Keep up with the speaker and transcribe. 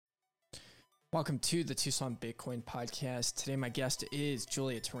Welcome to the Tucson Bitcoin Podcast. Today, my guest is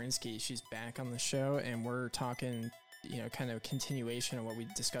Julia Torinsky. She's back on the show, and we're talking, kind of a continuation of what we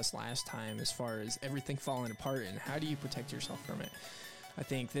discussed last time as far as everything falling apart and how do you protect yourself from it. I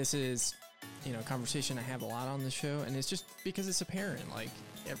think this is, a conversation I have a lot on the show, and it's just because it's apparent. Like,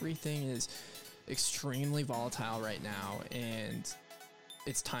 everything is extremely volatile right now, and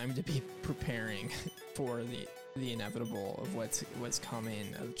it's time to be preparing for the inevitable of what's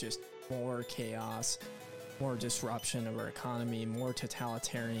coming, of just more chaos, more disruption of our economy, more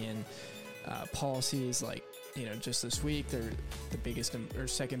totalitarian policies. Like, just this week, they're the biggest or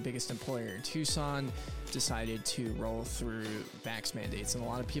second biggest employer in Tucson decided to roll through vax mandates, and a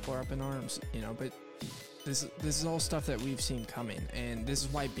lot of people are up in arms. But this is all stuff that we've seen coming, and this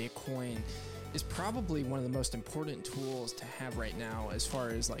is why Bitcoin is probably one of the most important tools to have right now, as far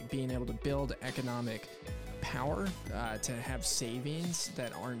as like being able to build economic power, to have savings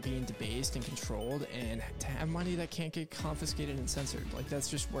that aren't being debased and controlled, and to have money that can't get confiscated and censored. Like, that's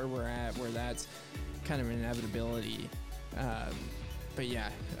just where we're at, where that's kind of an inevitability. But yeah,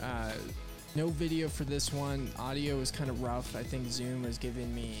 no video for this one. Audio is kind of rough. I think Zoom is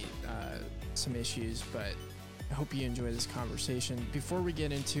giving me some issues, but I hope you enjoy this conversation. Before we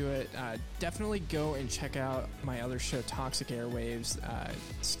get into it, definitely go and check out my other show, Toxic Airwaves.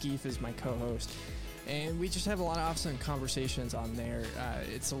 Skeef is my co-host, and we just have a lot of awesome conversations on there.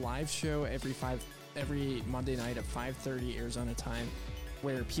 It's a live show every Monday night at 5:30 Arizona time,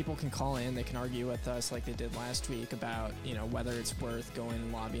 where people can call in. They can argue with us like they did last week about whether it's worth going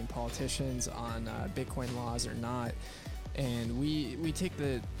and lobbying politicians on Bitcoin laws or not. And we take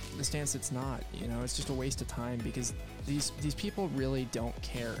the stance it's not. It's just a waste of time, because these people really don't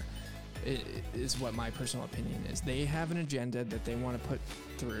care. It is what my personal opinion is. They have an agenda that they want to put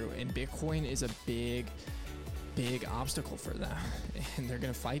through, and Bitcoin is a big obstacle for them, and they're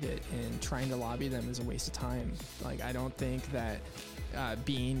going to fight it, and trying to lobby them is a waste of time. Like, I don't think that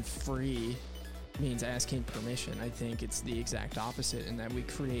being free means asking permission. I think it's the exact opposite, and that we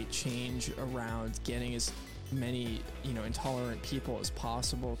create change around getting as many intolerant people as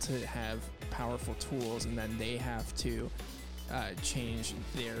possible to have powerful tools, and then they have to change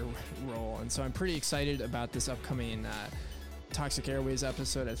their role. And so I'm pretty excited about this upcoming Toxic Airways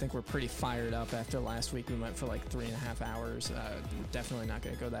episode. I think we're pretty fired up after last week. We went for like 3.5 hours. We're definitely not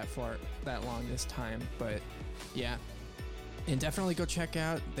going to go that long this time, but yeah. And definitely go check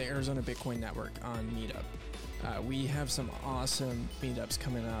out the Arizona Bitcoin Network on Meetup. We have some awesome meetups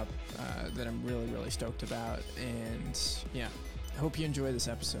coming up that I'm really, really stoked about. And yeah, I hope you enjoy this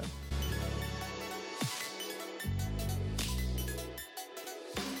episode.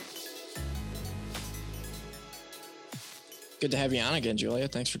 Good to have you on again, Julia.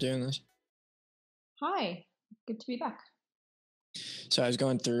 Thanks for doing this. Hi, good to be back. So I was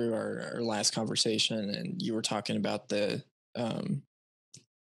going through our last conversation, and you were talking about the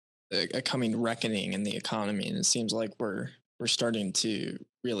a coming reckoning in the economy, and it seems like we're starting to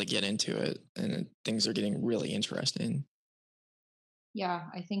really get into it, and things are getting really interesting. Yeah,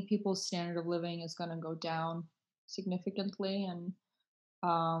 I think people's standard of living is going to go down significantly, and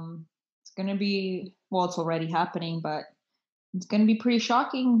it's going to be, well, it's already happening, but it's going to be pretty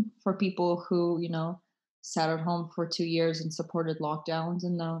shocking for people who, sat at home for 2 years and supported lockdowns,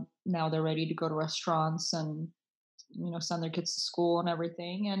 and now they're ready to go to restaurants and send their kids to school and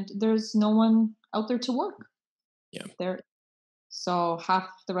everything, and there's no one out there to work. Yeah. So half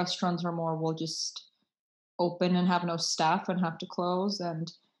the restaurants or more will just open and have no staff and have to close, and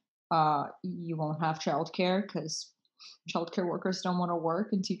you won't have childcare because childcare workers don't want to work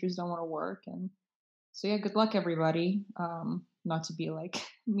and teachers don't want to work. And so yeah, good luck everybody. Not to be like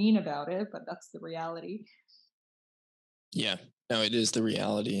mean about it, but that's the reality. Yeah, no, it is the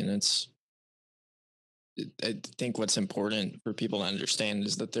reality, and I think what's important for people to understand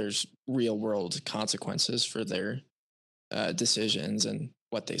is that there's real world consequences for their decisions and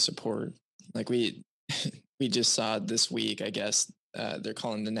what they support. Like we just saw this week, I guess, they're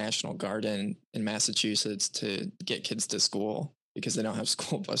calling the National Guard in Massachusetts to get kids to school because they don't have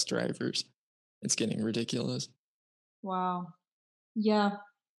school bus drivers. It's getting ridiculous. Wow. Yeah.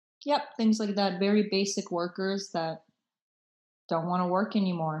 Yep. Things like that. Very basic workers that don't want to work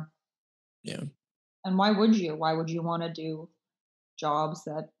anymore. Yeah. And why would you? Why would you want to do jobs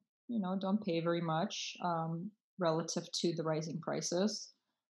that, don't pay very much relative to the rising prices?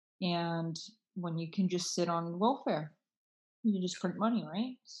 And when you can just sit on welfare, you just print money,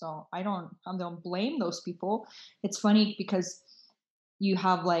 right? So I don't blame those people. It's funny because you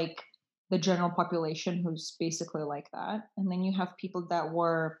have like the general population who's basically like that, and then you have people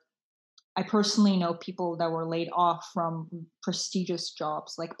I personally know people that were laid off from prestigious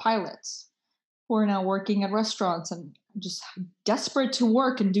jobs like pilots. who are now working at restaurants and just desperate to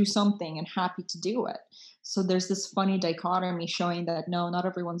work and do something and happy to do it. So there's this funny dichotomy showing that no, not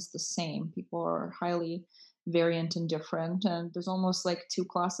everyone's the same. People are highly variant and different. And there's almost like two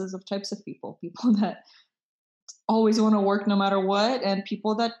classes of types of people: people that always want to work no matter what, and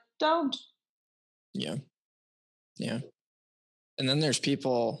people that don't. Yeah. Yeah. And then there's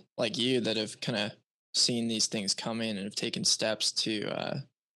people like you that have kind of seen these things come in and have taken steps to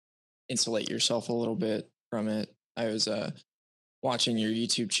insulate yourself a little bit from it. I was watching your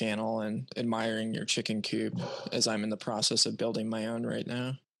YouTube channel and admiring your chicken coop as I'm in the process of building my own right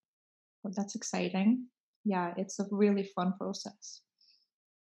now. But that's exciting. Yeah, it's a really fun process.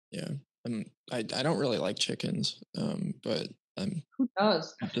 Yeah. I don't really like chickens, but I'm Who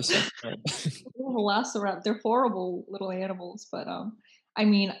does? have to subscribe. Velociraptor, they're horrible little animals, but I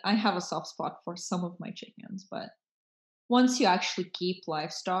mean, I have a soft spot for some of my chickens, but once you actually keep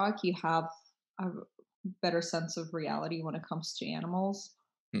livestock, you have a better sense of reality when it comes to animals.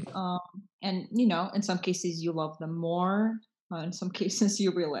 Mm, Um, and you know, in some cases you love them more. In some cases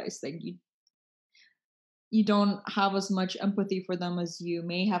you realize that you don't have as much empathy for them as you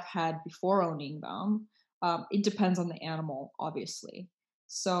may have had before owning them. It depends on the animal, obviously.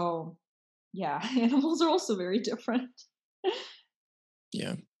 So yeah, animals are also very different.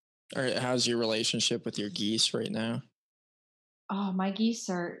 yeah. All right. How's your relationship with your geese right now? Oh, my geese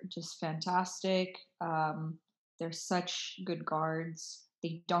are just fantastic. They're such good guards.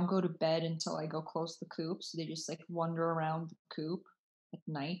 They don't go to bed until I go close the coop, so they just like wander around the coop at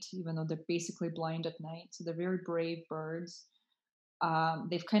night, even though they're basically blind at night. So they're very brave birds.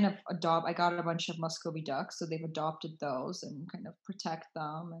 They've kind of adopt. I got a bunch of Muscovy ducks, so they've adopted those and kind of protect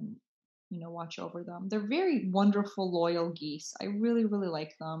them and watch over them. They're very wonderful, loyal geese. I really, really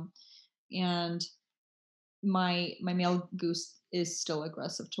like them, and my male goose is still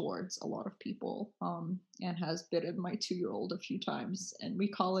aggressive towards a lot of people, and has bitten my 2-year-old a few times, and we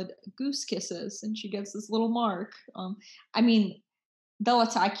call it goose kisses, and she gets this little mark. I mean, they'll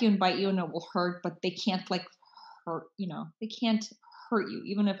attack you and bite you and it will hurt, but they can't like hurt, they can't hurt you.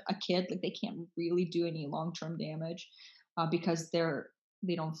 Even if a kid, like they can't really do any long-term damage, because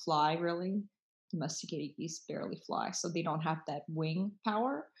they don't fly really. Domesticated geese barely fly, so they don't have that wing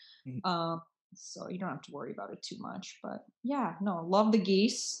power. Mm. um, so you don't have to worry about it too much. But yeah, no, love the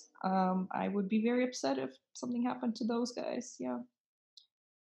geese. I would be very upset if something happened to those guys. Yeah.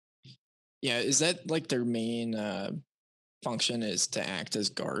 Yeah. Is that like their main function is to act as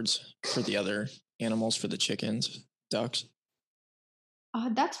guards for the other animals, for the chickens, ducks?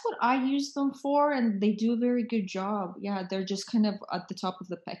 That's what I use them for, and they do a very good job. Yeah, they're just kind of at the top of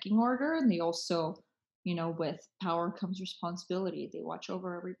the pecking order, and they also, with power comes responsibility. They watch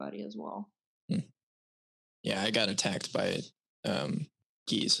over everybody as well. Hmm. Yeah, I got attacked by um,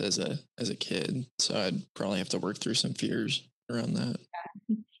 geese as a kid, so I'd probably have to work through some fears around that.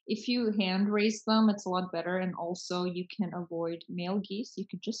 If you hand raise them, it's a lot better, and also you can avoid male geese. You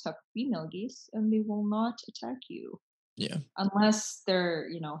could just have female geese, and they will not attack you Yeah, unless they're,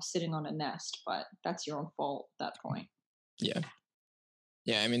 sitting on a nest. But that's your own fault at that point. yeah,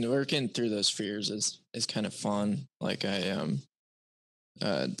 yeah. I mean, working through those fears is kind of fun. Like I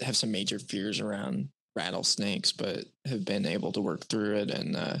have some major fears around rattlesnakes, but have been able to work through it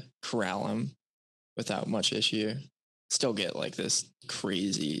and corral them without much issue. Still get like this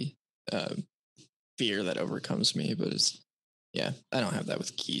crazy uh, fear that overcomes me, but it's yeah, I don't have that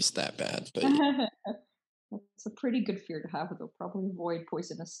with geese that bad, but That's a pretty good fear to have, though. Probably avoid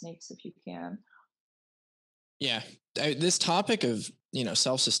poisonous snakes if you can. yeah, this topic of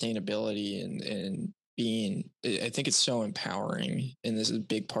self sustainability and being, I think it's so empowering, and this is a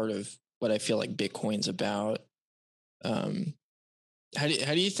big part of what I feel like Bitcoin's about. Um, how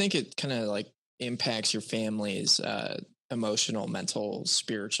do you think it kind of like impacts your family's emotional, mental,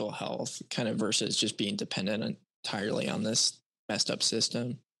 spiritual health, kind of versus just being dependent entirely on this messed up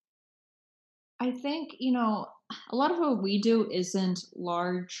system? I think, a lot of what we do isn't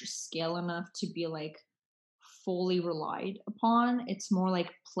large scale enough to be like fully relied upon. It's more like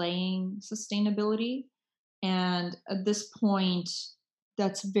playing sustainability. And at this point,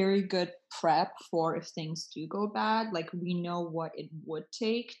 that's very good prep for if things do go bad. Like we know what it would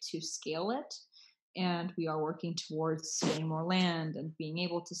take to scale it. And we are working towards getting more land and being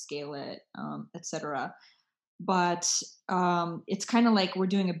able to scale it, etc. But it's kind of like we're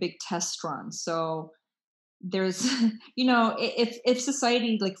doing a big test run. So there's if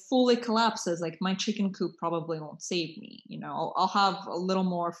society like fully collapses, like my chicken coop probably won't save me. I'll have a little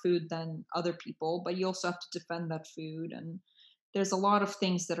more food than other people, but you also have to defend that food, and there's a lot of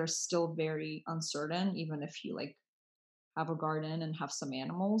things that are still very uncertain. Even if you like have a garden and have some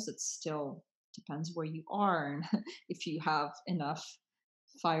animals, it's still depends where you are and if you have enough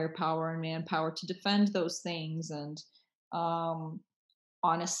firepower and manpower to defend those things. And um,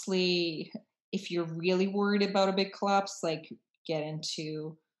 honestly, if you're really worried about a big collapse, like get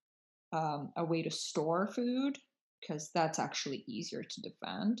into a way to store food because that's actually easier to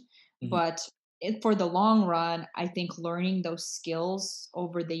defend. Mhm. But for the long run, I think learning those skills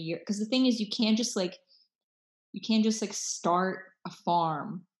over the year, because the thing is, you can't just like start a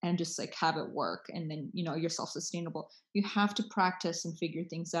farm and just like have it work and then you're self-sustainable. You have to practice and figure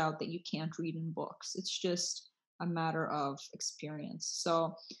things out that you can't read in books. It's just a matter of experience.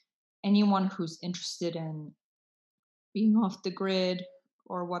 So anyone who's interested in being off the grid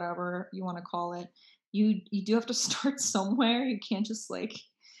or whatever you want to call it, you do have to start somewhere. You can't just like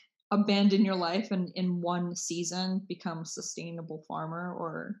abandon your life and in one season become a sustainable farmer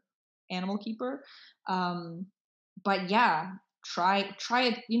or animal keeper. um, but yeah, try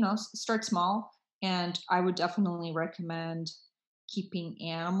it, start small. And I would definitely recommend keeping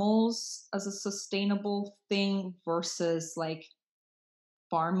animals as a sustainable thing versus like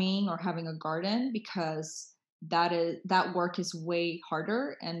farming or having a garden, because that work is way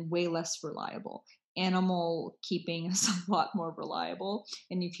harder and way less reliable. Animal keeping is a lot more reliable.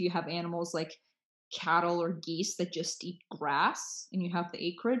 And if you have animals like cattle or geese that just eat grass and you have the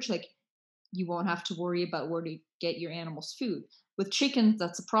acreage, like you won't have to worry about where to get your animals food. With chickens,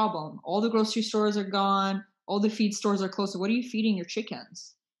 that's a problem. All the grocery stores are gone, all the feed stores are closed. So what are you feeding your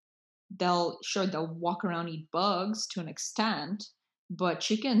chickens? They'll walk around, eat bugs to an extent, but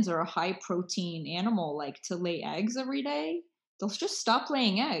chickens are a high protein animal. Like to lay eggs every day, they'll just stop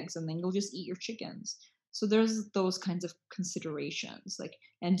laying eggs and then you'll just eat your chickens. So there's those kinds of considerations. Like,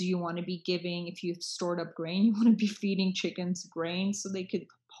 and do you want to be giving, if you've stored up grain, you want to be feeding chickens grain so they could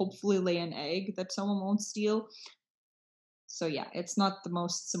hopefully lay an egg that someone won't steal? So yeah, it's not the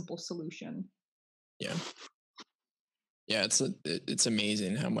most simple solution. Yeah. Yeah, it's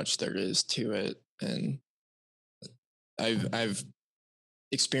amazing how much there is to it, and I've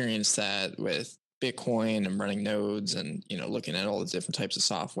experienced that with Bitcoin and running nodes, and looking at all the different types of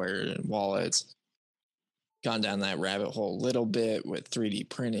software and wallets. Gone down that rabbit hole a little bit with 3D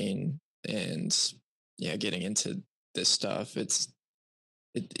printing, and yeah, getting into this stuff. It's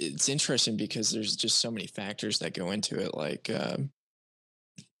interesting because there's just so many factors that go into it, like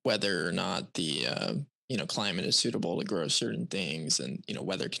whether or not the climate is suitable to grow certain things, and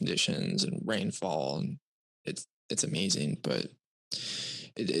weather conditions and rainfall, and it's amazing. But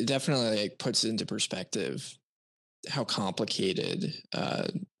it definitely like puts into perspective how complicated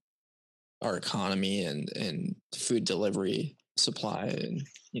our economy and food delivery supply and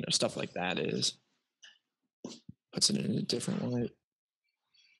stuff like that is. Puts it in a different light.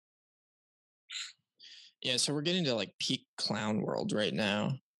 Yeah, so we're getting to like peak clown world right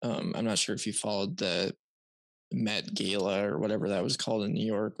now. I'm not sure if you followed the Met Gala or whatever that was called in New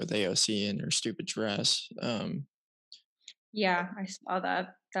York with AOC and her stupid dress. Yeah, I saw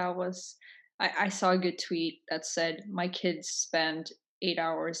that. I saw a good tweet that said, "My kids spend 8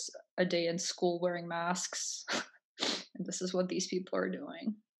 hours a day in school wearing masks, and this is what these people are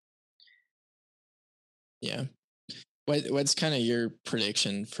doing." Yeah. What's kind of your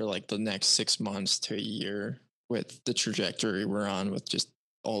prediction for like the next 6 months to a year with the trajectory we're on with just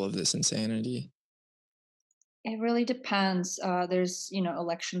all of this insanity? It really depends. There's,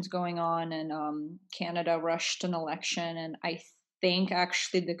 elections going on, and Canada rushed an election, and I think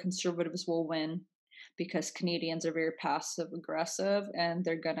actually the Conservatives will win because Canadians are very passive aggressive, and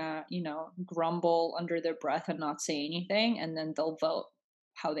they're gonna, grumble under their breath and not say anything, and then they'll vote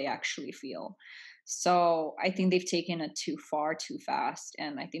how they actually feel. So I think they've taken it too far, too fast,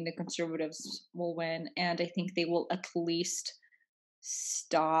 and I think the Conservatives will win, and I think they will at least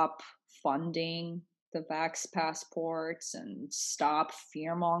stop funding the vax passports and stop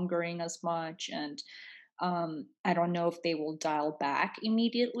fear mongering as much. And I don't know if they will dial back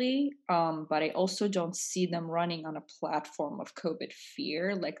immediately, but I also don't see them running on a platform of COVID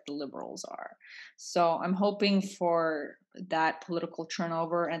fear like the liberals are. So I'm hoping for that political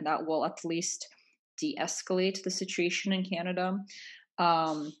turnover, and that will at least de escalate the situation in Canada.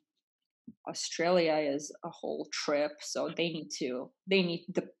 Um, Australia is a whole trip, so they need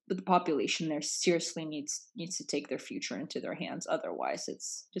the population there seriously needs to take their future into their hands. Otherwise,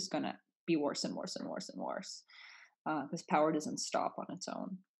 it's just gonna be worse and worse and worse and worse. Because power doesn't stop on its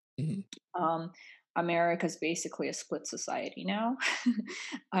own. Mhm. Um, America's basically a split society now.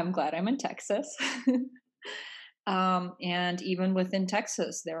 I'm glad I'm in Texas. And even within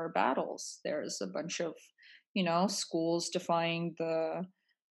Texas, there are battles. There's a bunch of, schools defying the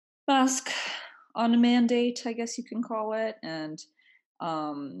mask on a mandate, I guess you can call it. And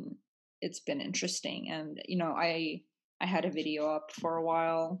um, it's been interesting. And I had a video up for a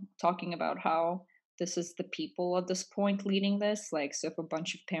while talking about how this is the people at this point leading this. Like, so if a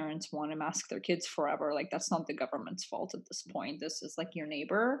bunch of parents want to mask their kids forever, like that's not the government's fault at this point. This is like your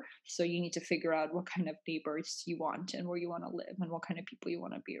neighbor. So you need to figure out what kind of neighbors you want and where you want to live and what kind of people you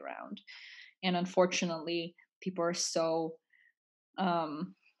want to be around. And unfortunately, people are so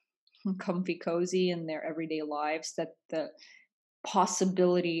um comfy cozy in their everyday lives that the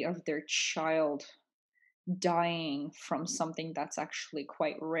possibility of their child dying from something that's actually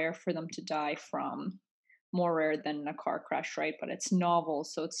quite rare for them to die from, more rare than a car crash, right? But it's novel,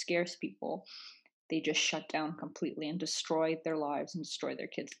 so it scares people. They just shut down completely and destroy their lives and destroy their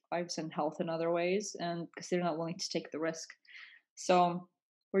kids' lives and health in other ways, and because they're not willing to take the risk. So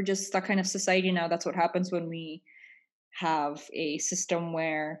we're just that kind of society now. That's what happens when we have a system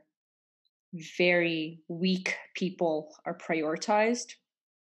where very weak people are prioritized.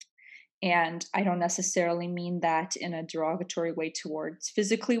 And I don't necessarily mean that in a derogatory way towards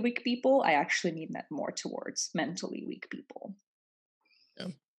physically weak people. I actually mean that more towards mentally weak people. Yeah,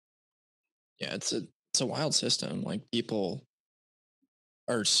 yeah, it's a wild system. Like people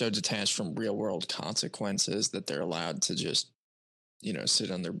are so detached from real world consequences that they're allowed to just, sit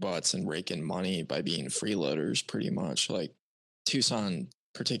on their butts and rake in money by being freeloaders pretty much. Like Tucson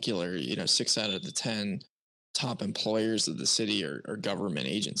particular, 6 out of the 10 top employers of the city are government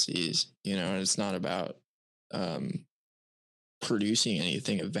agencies, and it's not about um producing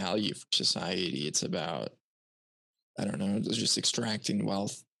anything of value for society. It's about, I don't know, just extracting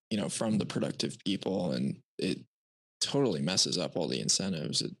wealth, from the productive people, and it totally messes up all the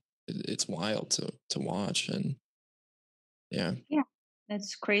incentives. It's wild to watch, and yeah, Yeah,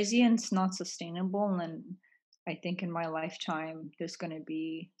 it's crazy and it's not sustainable. And I think in my lifetime, there's going to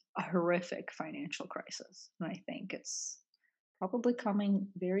be a horrific financial crisis. And I think it's probably coming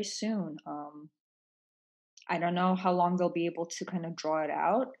very soon. I don't know how long they'll be able to kind of draw it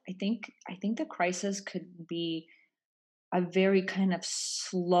out. I think the crisis could be a very kind of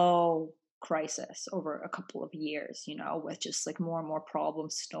slow crisis over a couple of years, with just like more and more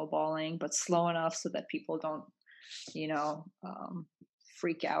problems snowballing, but slow enough so that people don't, you know, um,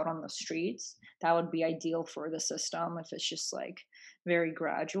 freak out on the streets. That would be ideal for the system if it's just like very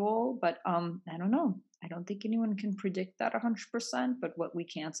gradual. But I don't know. I don't think anyone can predict that 100%. But what we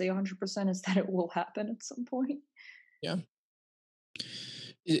can say 100% is that it will happen at some point. yeah.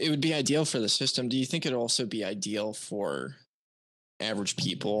 It would be ideal for the system. Do you think it'd also be ideal for average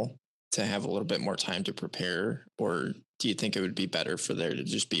people to have a little bit more time to prepare, or do you think it would be better for there to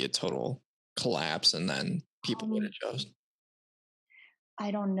just be a total collapse and then people would Um, adjust? I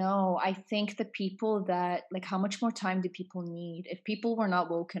don't know. I think the people that like how much more time do people need? If people were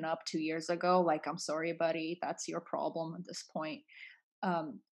not woken up 2 years ago, like I'm sorry, buddy, that's your problem at this point.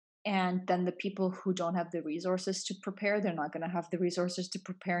 Um, and then the people who don't have the resources to prepare, they're not going to have the resources to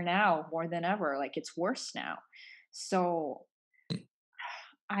prepare now more than ever. Like it's worse now. So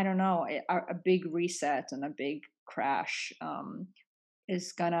I don't know. A big reset and a big crash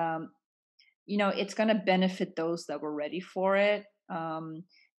is gonna, it's gonna benefit those that were ready for it. And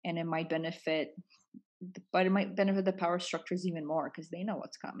it might benefit but it might benefit the power structures even more because they know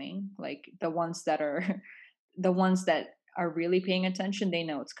what's coming. Like the ones that are the ones that are really paying attention, they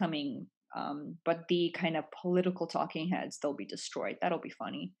know it's coming. But the kind of political talking heads, they'll be destroyed. That'll be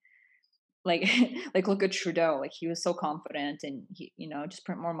funny. Like like look at Trudeau. Like he was so confident and he, just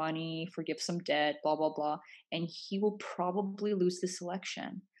print more money, forgive some debt, blah blah blah. And he will probably lose this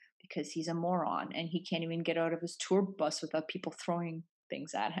election because he's a moron and he can't even get out of his tour bus without people throwing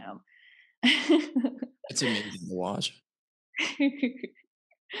things at him. It's amazing to watch.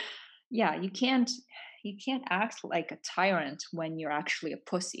 Yeah, you can't act like a tyrant when you're actually a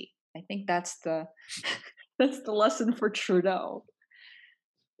pussy. I think that's the that's the lesson for Trudeau.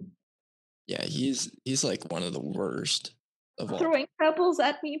 Yeah, he's like one of the worst of all. Throwing pebbles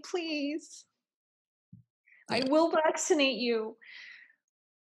at me, please. I Yeah, will vaccinate you.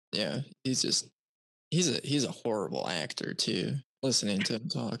 yeah, he's a horrible actor too. Listening to him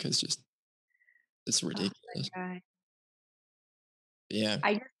talk is just it's Oh, that ridiculous. guy. Yeah,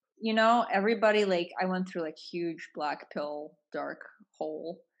 I just, everybody like I went through like huge black pill dark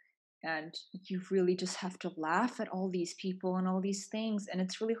hole, and you really just have to laugh at all these people and all these things, and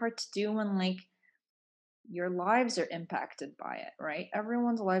it's really hard to do when like your lives are impacted by it, right?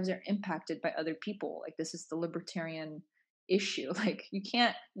 Everyone's lives are impacted by other people. Like this is the libertarian issue. Like you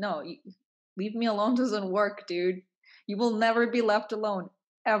can't no, leave me alone doesn't work, dude. You will never be left alone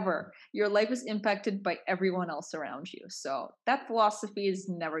ever. Your life is impacted by everyone else around you. So that philosophy is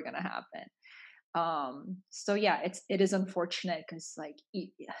never going to happen. So yeah, it is unfortunate because like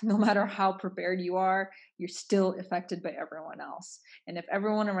no matter how prepared you are, you're still affected by everyone else. And if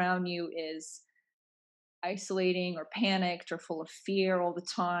everyone around you is isolating or panicked or full of fear all the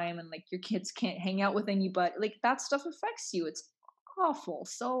time, and like your kids can't hang out with anybody, like that stuff affects you. It's awful.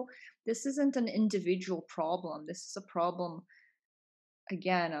 So this isn't an individual problem. This is a problem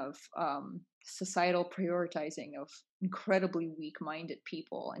again of societal prioritizing of incredibly weak-minded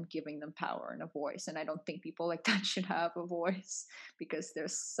people and giving them power and a voice. And I don't think people like that should have a voice because they're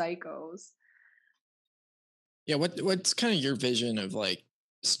psychos. Yeah, what's kind of your vision of like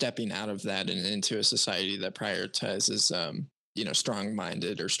stepping out of that and into a society that prioritizes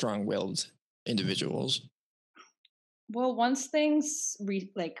strong-minded or strong-willed individuals? Well, once the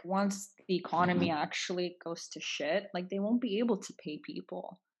economy actually goes to shit, like they won't be able to pay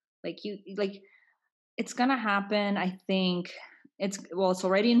people. Like it's gonna happen. I think it's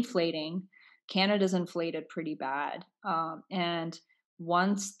already inflating. Canada's inflated pretty bad. And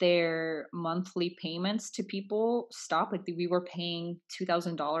once their monthly payments to people stop, like we were paying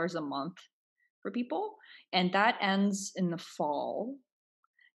 $2,000 a month for people, and that ends in the fall,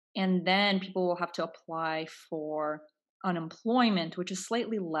 and then people will have to apply for unemployment, which is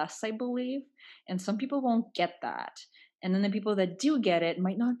slightly less, I believe. And some people won't get that. And then the people that do get it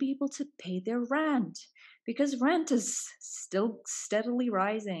might not be able to pay their rent because rent is still steadily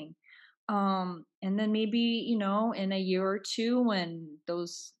rising. And then maybe, in a year or two, when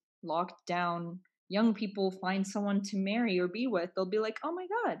those locked down young people find someone to marry or be with, they'll be like, oh my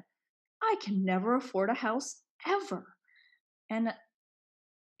God, I can never afford a house ever. And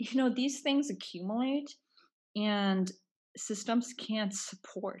these things accumulate, and systems can't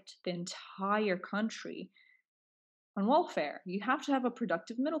support the entire country on welfare. You have to have a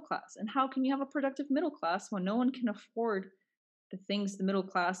productive middle class. And how can you have a productive middle class when no one can afford the things the middle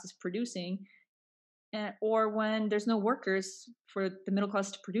class is producing, or when there's no workers for the middle class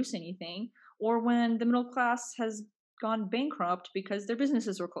to produce anything, or when the middle class has gone bankrupt because their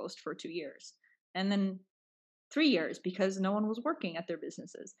businesses were closed for 2 years, and then 3 years because no one was working at their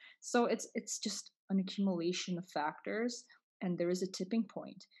businesses. So it's just an accumulation of factors, and there is a tipping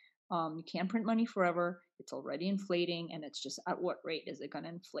point. You can't print money forever. It's already inflating, and it's just at what rate is it going to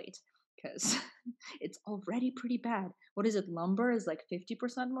inflate? Because it's already pretty bad. What is it? Lumber is like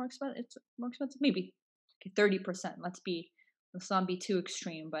 50% more expensive. It's more expensive, maybe 30%. Let's not be too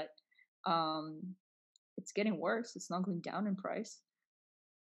extreme, but um, it's getting worse. It's not going down in price.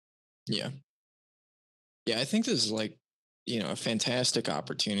 Yeah. Yeah, I think this is like, a fantastic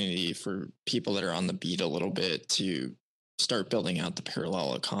opportunity for people that are on the beat a little bit to start building out the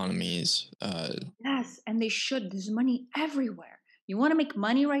parallel economies. Yes, and they should. There's money everywhere. You want to make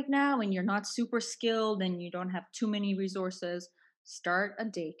money right now and you're not super skilled and you don't have too many resources, start a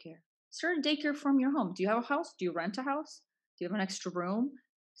daycare. Start a daycare from your home. Do you have a house? Do you rent a house? Do you have an extra room?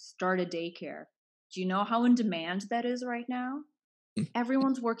 Start a daycare. Do you know how in demand that is right now?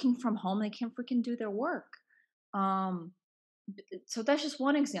 Everyone's working from home. They can't freaking do their work. Um, so that's just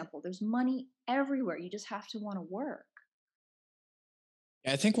one example. There's money everywhere. You just have to want to work.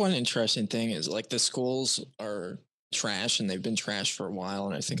 I think one interesting thing is like the schools are trash and they've been trash for a while.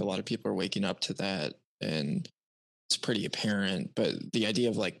 And I think a lot of people are waking up to that and it's pretty apparent. But the idea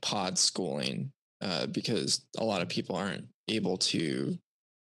of like pod schooling, because a lot of people aren't able to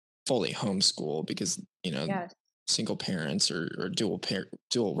fully homeschool because, Yes. single parents or dual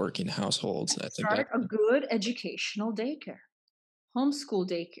working households. I think that, Start a good educational daycare. Homeschool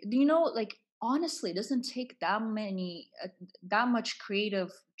daycare. Do you know, like, honestly, it doesn't take that much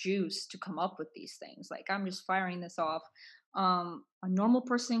creative juice to come up with these things. Like, I'm just firing this off. A normal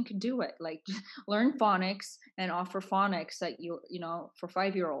person could do it. Like, learn phonics and offer phonics at for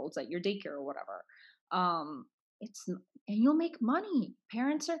 5-year-olds at your daycare or whatever. It's and you'll make money.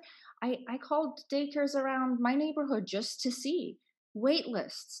 Parents are. I called daycares around my neighborhood just to see wait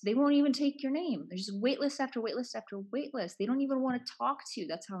lists. They won't even take your name. There's just wait list after wait list after wait list. They don't even want to talk to you.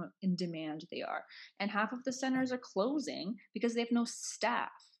 That's how in demand they are. And half of the centers are closing because they have no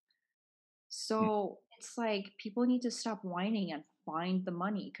staff. So it's like people need to stop whining and find the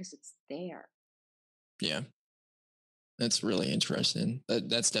money because it's there. yeah, that's really interesting.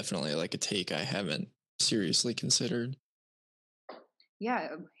 That's definitely like a take I haven't seriously considered. Yeah,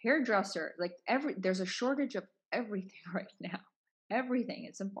 hairdresser, like there's a shortage of everything right now. Everything.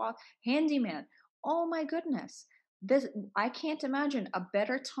 It's impossible. Handyman. Oh my goodness. This I can't imagine a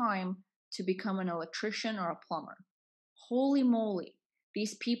better time to become an electrician or a plumber. Holy moly.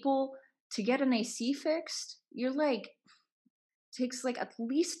 These people to get an AC fixed, you're like takes like at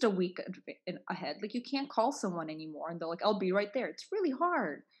least a week ahead. Like you can't call someone anymore and they're like, I'll be right there. It's really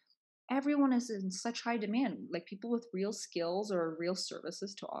hard. everyone is in such high demand. Like people with real skills or real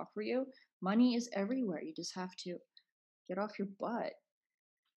services to offer you, money is everywhere. You just have to get off your butt.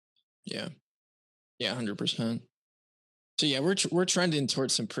 Yeah. Yeah. 100%. So yeah, we're trending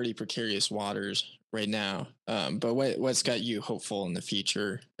towards some pretty precarious waters right now. But what's got you hopeful in the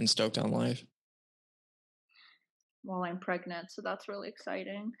future and stoked on life? Well, I'm pregnant, so that's really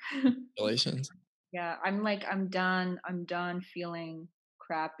exciting. Congratulations. Yeah, I'm done. I'm done feeling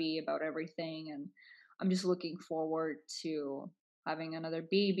crappy about everything, and I'm just looking forward to having another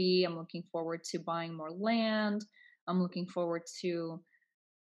baby. I'm looking forward to buying more land. I'm looking forward to,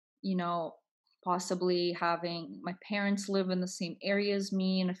 you know, possibly having my parents live in the same area as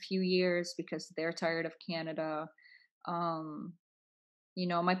me in a few years because they're tired of Canada. Um,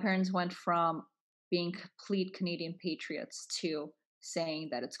 my parents went from being complete Canadian patriots to saying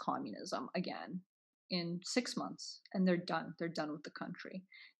that it's communism again in 6 months, and they're done. They're done with the country,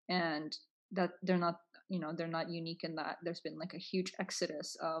 and that they're not unique in that. There's been like a huge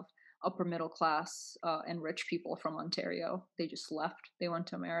exodus of upper middle class and rich people from Ontario. They just left. They went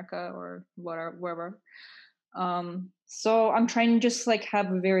to America or whatever, wherever. So I'm trying to just like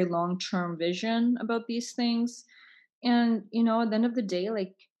have a very long term vision about these things. And, at the end of the day,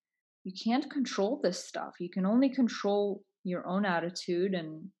 like, you can't control this stuff. You can only control your own attitude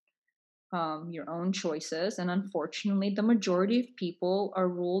and your own choices. And unfortunately, the majority of people are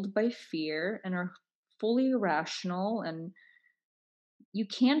ruled by fear and are fully irrational. And you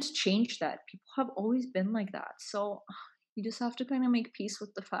can't change that. People have always been like that. So you just have to kind of make peace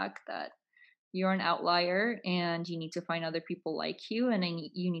with the fact that you're an outlier and you need to find other people like you. And then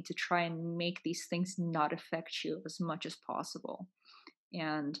you need to try and make these things not affect you as much as possible.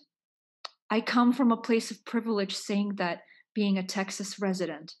 And I come from a place of privilege, saying that being a Texas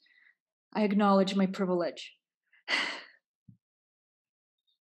resident, I acknowledge my privilege.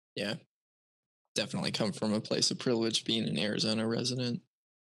 Yeah. Definitely come from a place of privilege being an Arizona resident.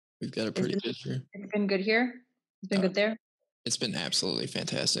 We've got a Is pretty it, good here. it's been good here? It's been good there? It's been absolutely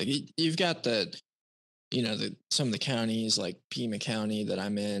fantastic. You've got some of the counties like Pima County that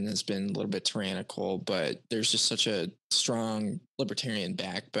I'm in has been a little bit tyrannical, but there's just such a strong libertarian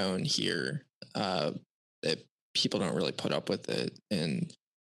backbone here that people don't really put up with it. And,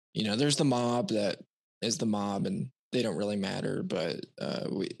 there's the mob that is the mob and they don't really matter, but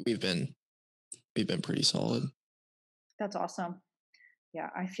we've been pretty solid. That's awesome. Yeah,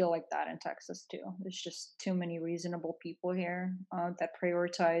 I feel like that in Texas too. There's just too many reasonable people here that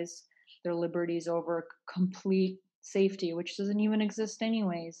prioritize their liberties over complete safety, which doesn't even exist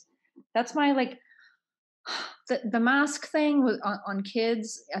anyways. That's my like the mask thing on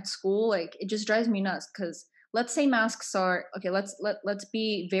kids at school. Like it just drives me nuts because let's say masks are okay. Let's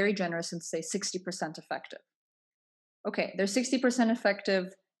be very generous and say 60% effective. Okay, they're 60%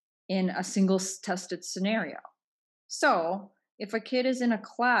 effective in a single tested scenario. So if a kid is in a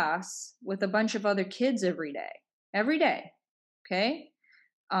class with a bunch of other kids every day, okay,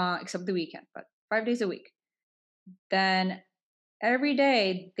 except the weekend, but 5 days a week, then every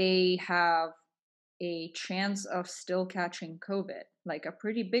day they have a chance of still catching COVID, like a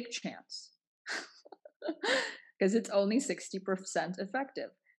pretty big chance, because it's only 60% effective.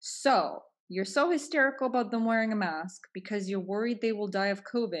 So you're so hysterical about them wearing a mask because you're worried they will die of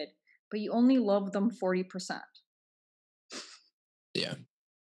COVID, but you only love them 40%. Yeah.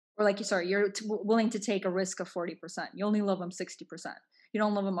 Or like, sorry, you're willing to take a risk of 40%. You only love them 60%. You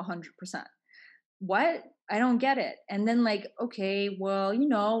don't love them 100%. What? I don't get it. And then like, okay, well,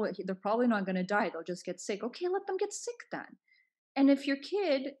 they're probably not going to die. They'll just get sick. Okay, let them get sick then. And if your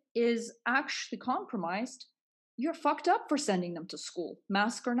kid is actually compromised, you're fucked up for sending them to school,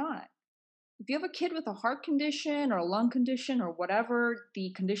 mask or not. If you have a kid with a heart condition or a lung condition or whatever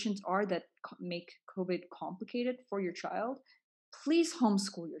the conditions are that make COVID complicated for your child, please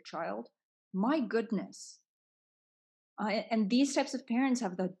homeschool your child. My goodness. And these types of parents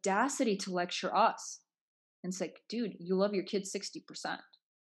have the audacity to lecture us. And it's like, dude, you love your kid 60%.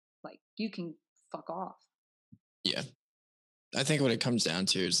 Like, you can fuck off. Yeah. I think what it comes down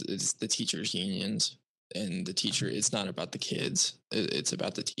to is the teachers' unions and the teacher. It's not about the kids. It's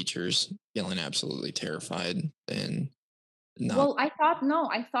about the teachers feeling absolutely terrified and not. Well, I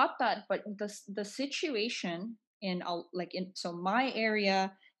thought that, but the situation in so my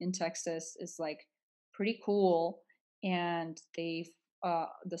area in Texas is like pretty cool, and the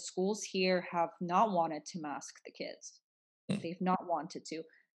schools here have not wanted to mask the kids. They've not wanted to.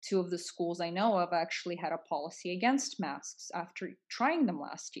 Two of the schools I know of actually had a policy against masks after trying them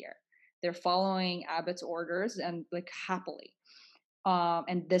last year. They're following Abbott's orders and like happily.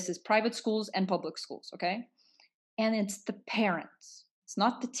 And this is private schools and public schools, okay? And it's the parents, it's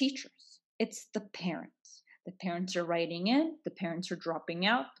not the teachers. It's the parents. The parents are writing in, the parents are dropping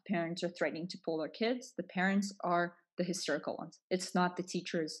out, the parents are threatening to pull their kids. The parents are the hysterical ones. It's not the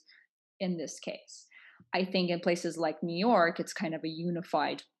teachers in this case. I think in places like New York, it's kind of a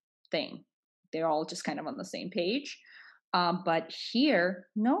unified thing. They're all just kind of on the same page. But here,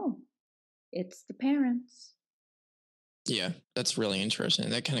 no, it's the parents. Yeah, that's really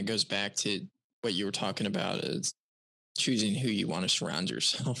interesting. That kind of goes back to what you were talking about is choosing who you want to surround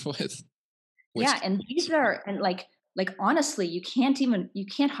yourself with. Which Yeah, and these are and like honestly, you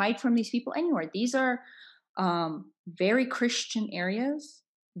can't hide from these people anywhere. These are very Christian areas,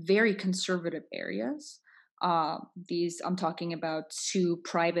 very conservative areas. These I'm talking about two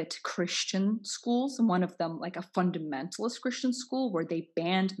private Christian schools. One of them like a fundamentalist Christian school where they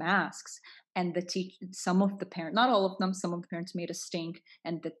banned masks, and some of the parents, not all of them, some of the parents made a stink,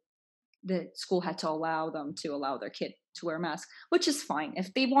 and the school had to allow their kid to wear a mask, which is fine.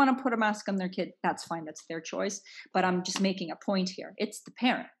 If they want to put a mask on their kid, that's fine. That's their choice. But I'm just making a point here. It's the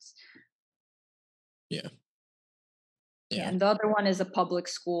parents. yeah, Yeah, yeah, and the other one is a public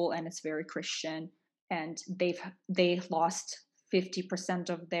school and it's very Christian, and they lost 50%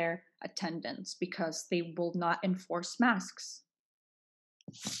 of their attendance because they will not enforce masks.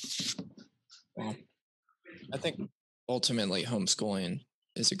 well, I think ultimately homeschooling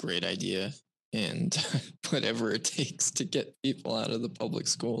is a great idea, and whatever it takes to get people out of the public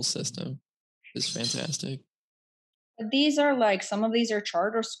school system is fantastic. But these are like some of these are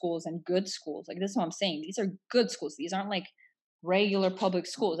charter schools and good schools. Like this is what I'm saying. These are good schools. These aren't like regular public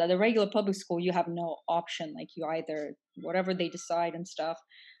schools. At the regular public school, you have no option. Like you either whatever they decide and stuff.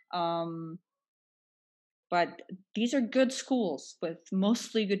 Um, but these are good schools with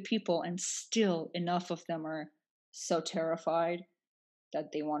mostly good people, and still enough of them are so terrified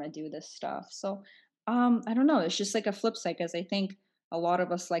that they want to do this stuff. So I don't know. It's just like a flip side because I think a lot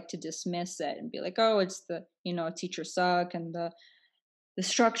of us like to dismiss it and be like, oh, it's the teachers suck and the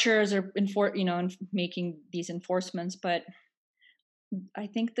structures are making these enforcements. But I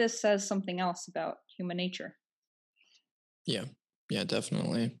think this says something else about human nature. Yeah, yeah,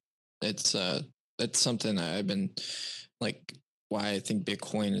 definitely. It's that's something that I've been like why I think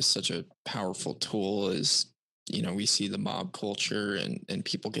Bitcoin is such a powerful tool is we see the mob culture and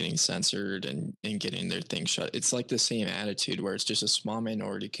people getting censored and getting their thing shut. It's like the same attitude where it's just a small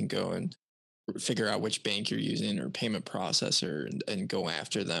minority can go and figure out which bank you're using or payment processor and go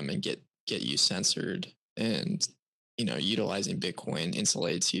after them and get you censored. And utilizing Bitcoin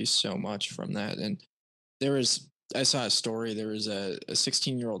insulates you so much from that. And there was I saw a story. There was a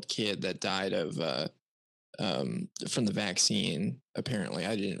 16-year-old kid that died of from the vaccine. Apparently,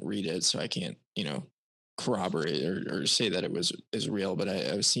 I didn't read it, so I can't corroborate or say that it is real. But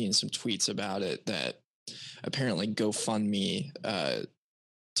I was seeing some tweets about it that apparently GoFundMe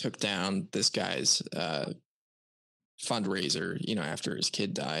took down this guy's fundraiser. After his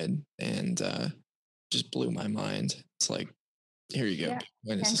kid died, and just blew my mind. It's like, here you go.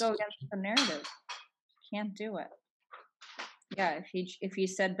 Yeah, can't go against the narrative. Can't do it. Yeah, if he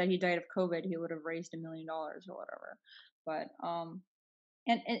said that he died of COVID, he would have raised $1 million or whatever. But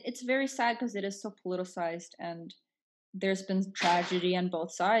and it's very sad because it is so politicized, and there's been tragedy on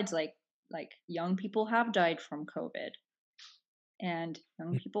both sides. Like young people have died from COVID, and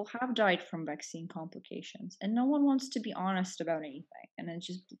young people have died from vaccine complications, and no one wants to be honest about anything, and it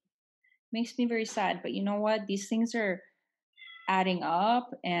just makes me very sad. But you know what? These things are adding up,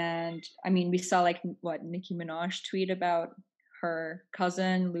 and I mean, we saw like what Nicki Minaj tweet about her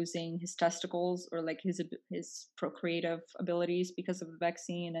cousin losing his testicles or like his procreative abilities because of the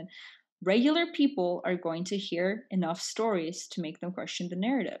vaccine, and regular people are going to hear enough stories to make them question the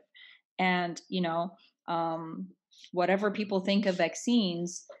narrative. And um, whatever people think of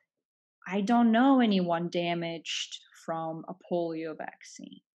vaccines, I don't know anyone damaged from a polio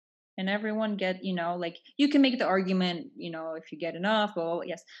vaccine. And everyone get like you can make the argument if you get enough, well,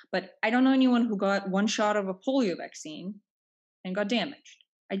 yes, but I don't know anyone who got one shot of a polio vaccine and got damaged.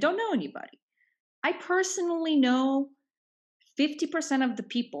 I don't know anybody. I personally know 50% of the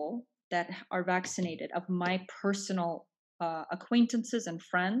people that are vaccinated of my personal acquaintances and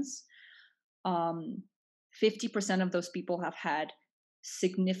friends. 50% of those people have had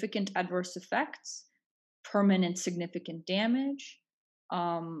significant adverse effects, permanent significant damage,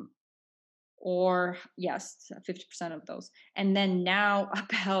 um, or yes, 50% of those. And then now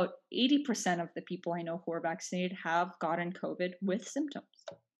about 80% of the people I know who are vaccinated have gotten COVID with symptoms.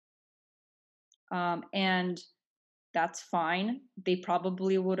 And That's fine. They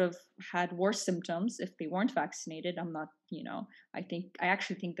probably would have had worse symptoms if they weren't vaccinated. I'm not, I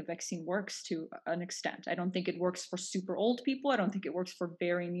actually think the vaccine works to an extent. I don't think it works for super old people. I don't think it works for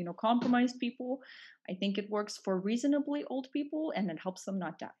very immunocompromised people. I think it works for reasonably old people and it helps them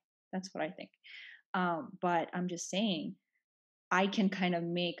not die. That's what I think. But I'm just saying, I can kind of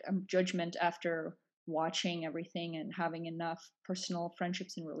make a judgment after watching everything and having enough personal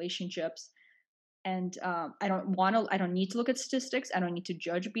friendships and relationships. And I don't need to look at statistics. I don't need to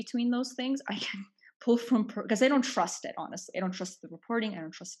judge between those things. I can pull from, because I don't trust it, honestly. I don't trust the reporting. I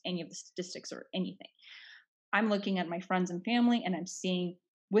don't trust any of the statistics or anything. I'm looking at my friends and family and I'm seeing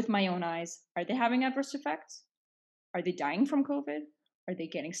with my own eyes, are they having adverse effects? Are they dying from COVID? Are they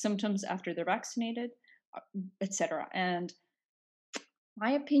getting symptoms after they're vaccinated? Etc. And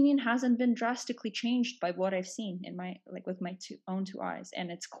my opinion hasn't been drastically changed by what I've seen in my with my own two eyes,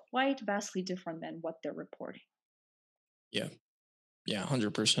 and it's quite vastly different than what they're reporting. Yeah. Yeah.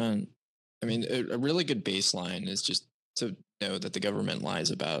 100%. I mean, a really good baseline is just to know that the government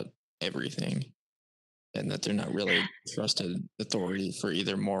lies about everything and that they're not really trusted authority for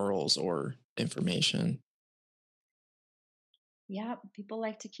either morals or information. Yeah, people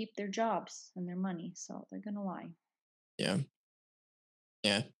like to keep their jobs and their money, so they're gonna lie. Yeah.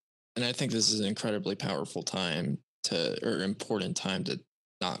 Yeah. And I think this is an incredibly powerful time or important time to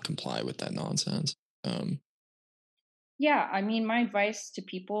not comply with that nonsense. Um, Yeah, I mean, my advice to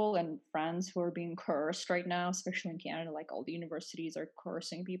people and friends who are being coerced right now, especially in Canada, like all the universities are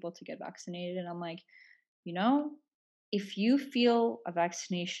coercing people to get vaccinated. And I'm like, you know, if you feel a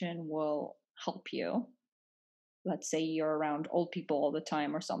vaccination will help you, let's say you're around old people all the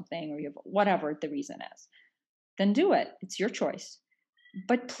time or something, or you have whatever the reason is, then do it. It's your choice.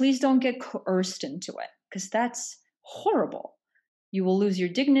 But please don't get coerced into it because that's horrible. You will lose your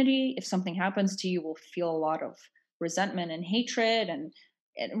dignity. If something happens to you, you will feel a lot of resentment and hatred, and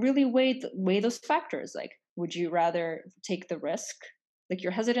really weigh those factors. Like, would you rather take the risk? Like,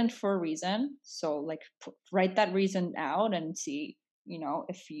 you're hesitant for a reason, so like write that reason out and see,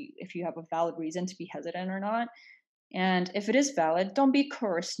 if you have a valid reason to be hesitant or not. And if it is valid, don't be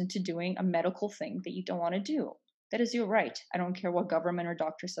coerced into doing a medical thing that you don't want to do. That is your right. I don't care what government or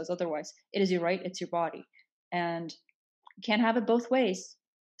doctor says otherwise. It is your right, it's your body. And you can't have it both ways,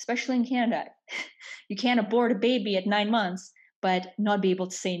 especially in Canada. You can't abort a baby at 9 months, but not be able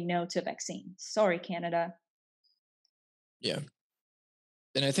to say no to a vaccine. Sorry, Canada. yeah.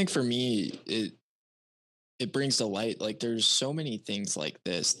 And I think for me, it brings to light like there's so many things like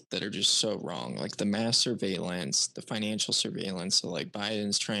this that are just so wrong, like the mass surveillance, the financial surveillance. So like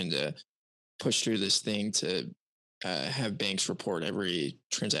Biden's trying to push through this thing to have banks report every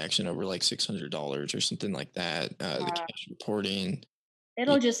transaction over like $600 or something like that. The Uh, cash reporting.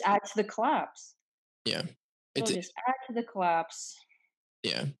 it'll just add to the collapse. Yeah, It'll it's just add to the collapse.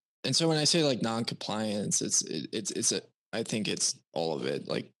 yeah. And so when I say like non-compliance, it's a I think it's all of it.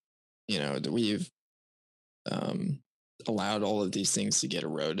 Like, that we've um allowed all of these things to get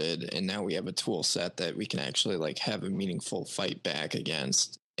eroded, and now we have a tool set that we can actually like have a meaningful fight back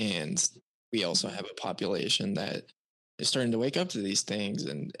against. And we also Mhm. have a population that is starting to wake up to these things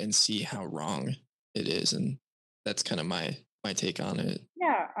and see how wrong it is. And that's kind of my take on it.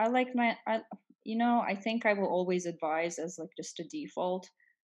 Yeah, I like I think I will always advise as like just a default,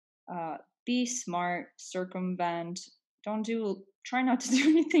 uh, be smart, circumvent, don't do, try not to do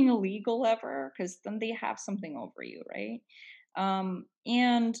anything illegal ever, because then they have something over you, right?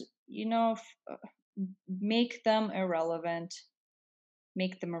 And, make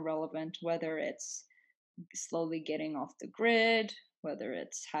them irrelevant, whether it's slowly getting off the grid, whether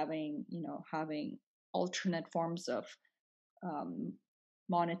it's having alternate forms of um,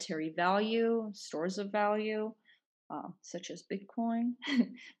 monetary value, stores of value, such as Bitcoin.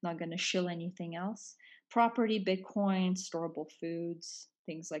 Not going to shill anything else. Property, Bitcoin, storable foods,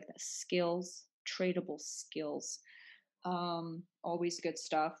 things like that. Skills, tradable skills. Always good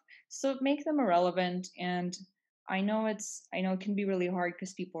stuff. So make them irrelevant. And I know it can be really hard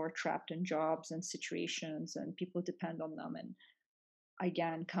because people are trapped in jobs and situations and people depend on them. And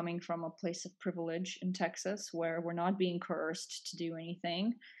again, coming from a place of privilege in Texas where we're not being coerced to do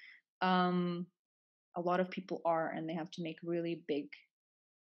anything, um, a lot of people are, and they have to make really big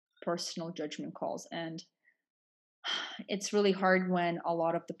personal judgment calls. And it's really hard when a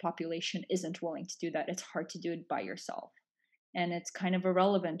lot of the population isn't willing to do that. It's hard to do it by yourself. And it's kind of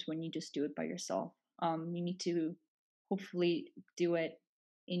irrelevant when you just do it by yourself. You need to hopefully do it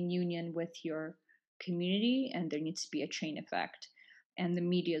in union with your community, and there needs to be a chain effect. And the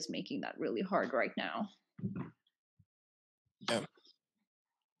media is making that really hard right now. Yeah.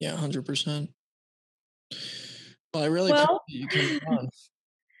 Yeah, 100%. Well, I really appreciate Well, you coming on.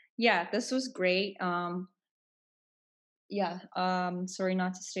 yeah, this was great. Yeah, sorry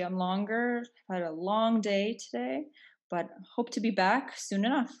not to stay on longer. I've had a long day today, but hope to be back soon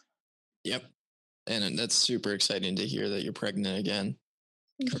enough. Yep. And that's super exciting to hear that you're pregnant again.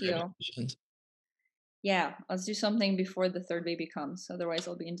 Thank you. Congratulations. Yeah, let's do something before the third baby comes. Otherwise,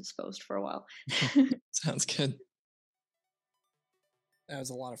 I'll be indisposed for a while. Sounds good. That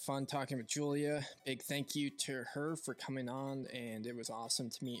was a lot of fun talking with Julia. Big thank you to her for coming on, and it was awesome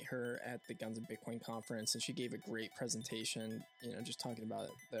to meet her at the Guns and Bitcoin conference. And she gave a great presentation, just talking about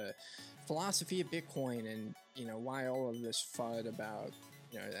the philosophy of Bitcoin and, why all of this FUD about,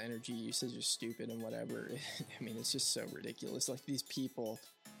 energy usage is stupid and whatever. I mean, it's just so ridiculous. Like these people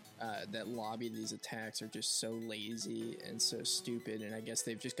that lobby these attacks are just so lazy and so stupid, and I guess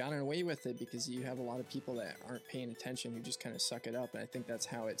they've just gotten away with it because you have a lot of people that aren't paying attention who just kind of suck it up, and I think that's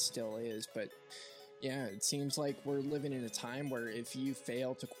how it still is. But yeah, it seems like we're living in a time where if you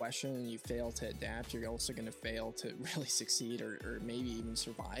fail to question and you fail to adapt, you're also going to fail to really succeed or maybe even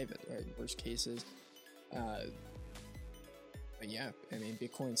survive it, right? Worst cases. But yeah, I mean,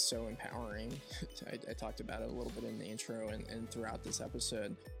 Bitcoin's so empowering. I talked about it a little bit in the intro and throughout this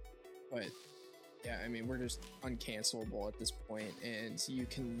episode. But yeah, I mean, we're just uncancelable at this point, and you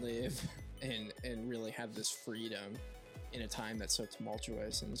can live and really have this freedom in a time that's so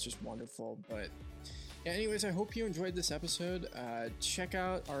tumultuous, and it's just wonderful. But yeah, anyways, I hope you enjoyed this episode. Check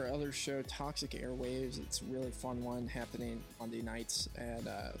out our other show, Toxic Airwaves. It's a really fun one happening Monday nights at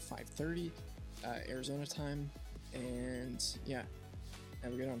 5:30 Arizona time. And yeah,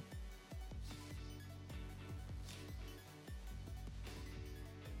 have a good one.